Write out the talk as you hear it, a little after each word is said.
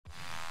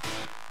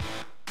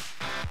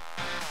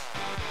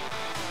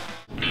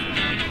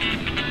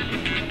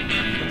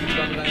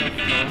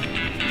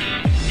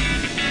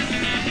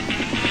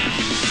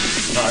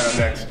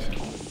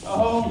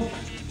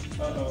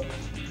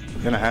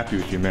happy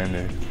with you, man.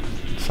 They're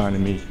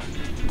signing me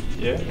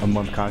a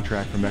month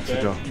contract for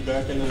Mexico. You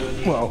back into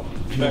the Well,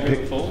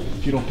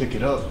 if you don't pick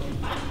it up,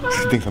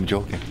 she thinks I'm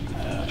joking.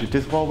 If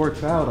this ball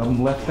works out,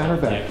 I'm left center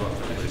back.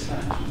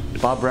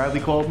 Bob Bradley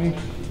called me.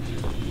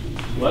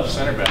 Left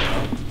center back,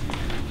 huh?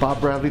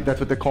 Bob Bradley, that's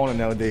what they're calling him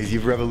nowadays.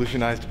 You've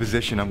revolutionized the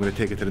position. I'm going to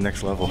take it to the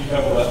next level. You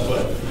have a left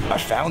foot? I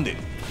found it.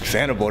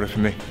 Santa bought it for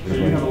me. So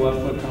you have a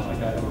left foot kind of like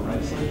I have a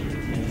right foot.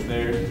 It's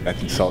there.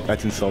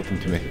 That's insulting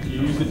to me.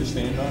 You use it to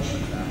stand on?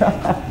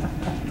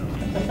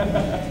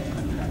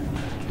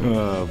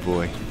 Oh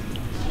boy.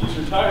 He's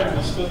retired,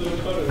 he's still doing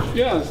photos.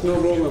 Yeah, it's no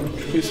problem.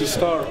 He's a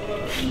star.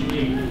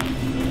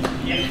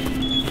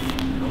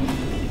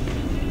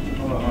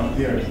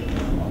 Here.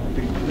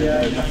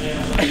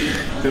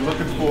 They're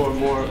looking for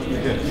more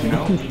hits, you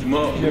know?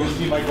 You ever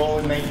see my goal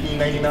in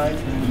 1999 in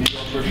New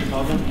York versus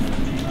Chicago?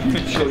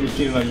 Show you've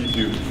seen it on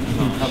YouTube.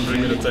 I'm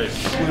bringing the tape.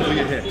 Look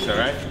at hits,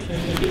 alright?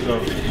 So,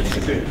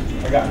 that's it.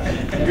 I got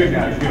it. Good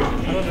now, good.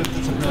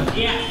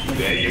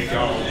 There you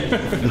go.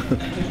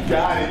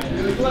 Got it.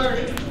 Really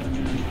learning.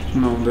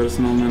 No, there's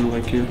no man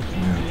like you.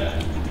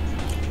 Yeah.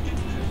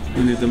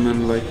 You need a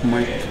man like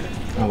Mike.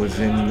 I was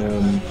in,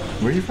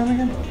 where are you from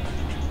again?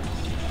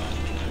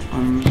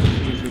 I'm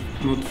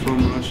not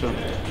from Russia.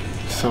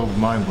 So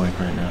mind blank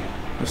right now.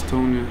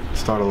 Estonia.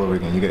 Start all over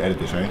again. You gotta edit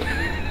this, right?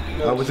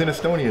 I was in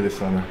Estonia this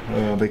summer,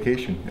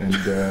 vacation, and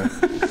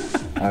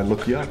I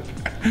looked you up.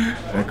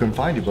 And I couldn't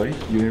find you, buddy.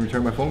 You didn't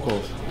return my phone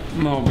calls.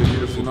 No, because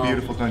Beautiful,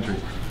 beautiful country.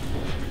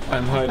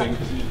 I'm hiding.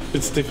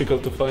 It's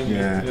difficult to find me,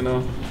 you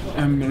know.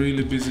 I'm a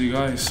really busy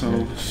guy,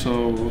 so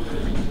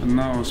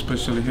now,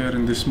 especially here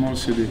in this small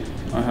city,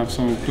 I have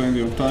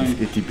plenty of time.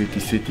 This itty bitty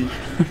city.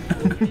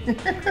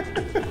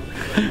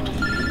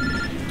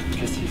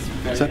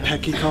 Is that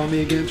Petke calling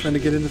me again, trying to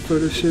get in the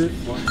photo shoot?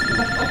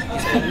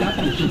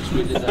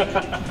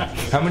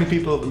 How many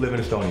people live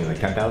in Estonia? Like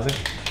 10,000?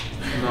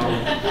 No.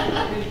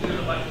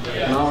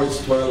 Now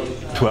it's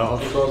 12.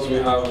 12? Because we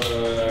have...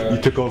 You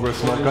took over a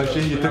small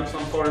country? We have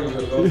some foreigners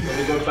also, we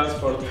got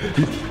passport.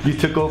 You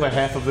took over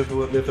half of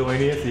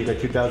Lithuania, so you got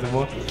 2,000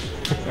 more?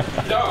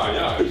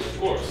 Yeah, of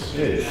course.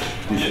 Yes.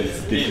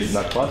 This is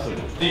not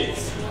possible.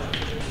 This.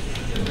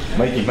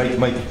 Mikey,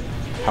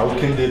 how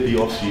can there be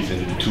off season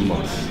in 2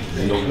 months?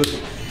 It's no good.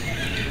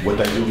 What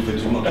I do for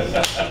 2 months?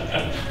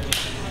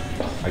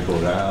 I go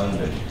around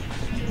and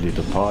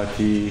little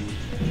party.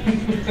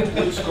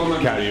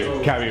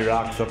 Carry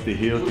rocks up the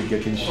hill to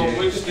get in shape. On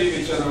which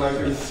TV channel I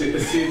can see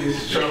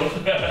this show?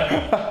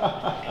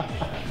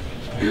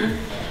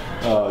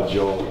 Oh,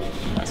 Joel.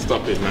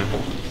 Stop it, man. A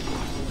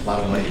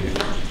lot of money.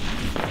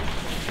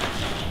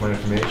 More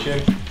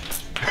information?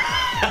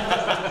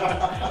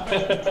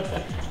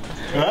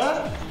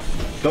 Huh?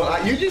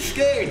 You're just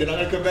scared that I'm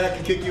gonna come back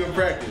and kick you in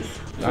practice.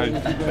 I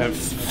have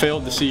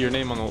failed to see your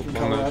name on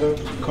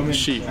the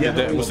sheet.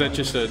 Yeah. Was that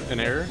just an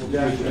error?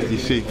 As you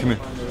see, come here.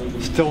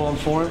 Still on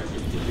form?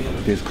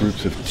 There's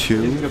groups of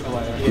two, and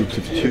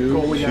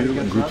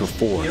groups of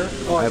 4.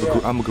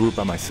 I'm a group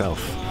by myself.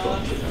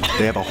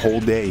 They have a whole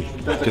day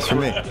just for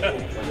me.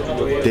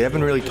 They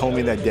haven't really told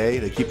me that day.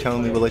 They keep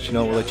telling me we'll let you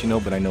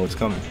know, but I know it's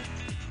coming.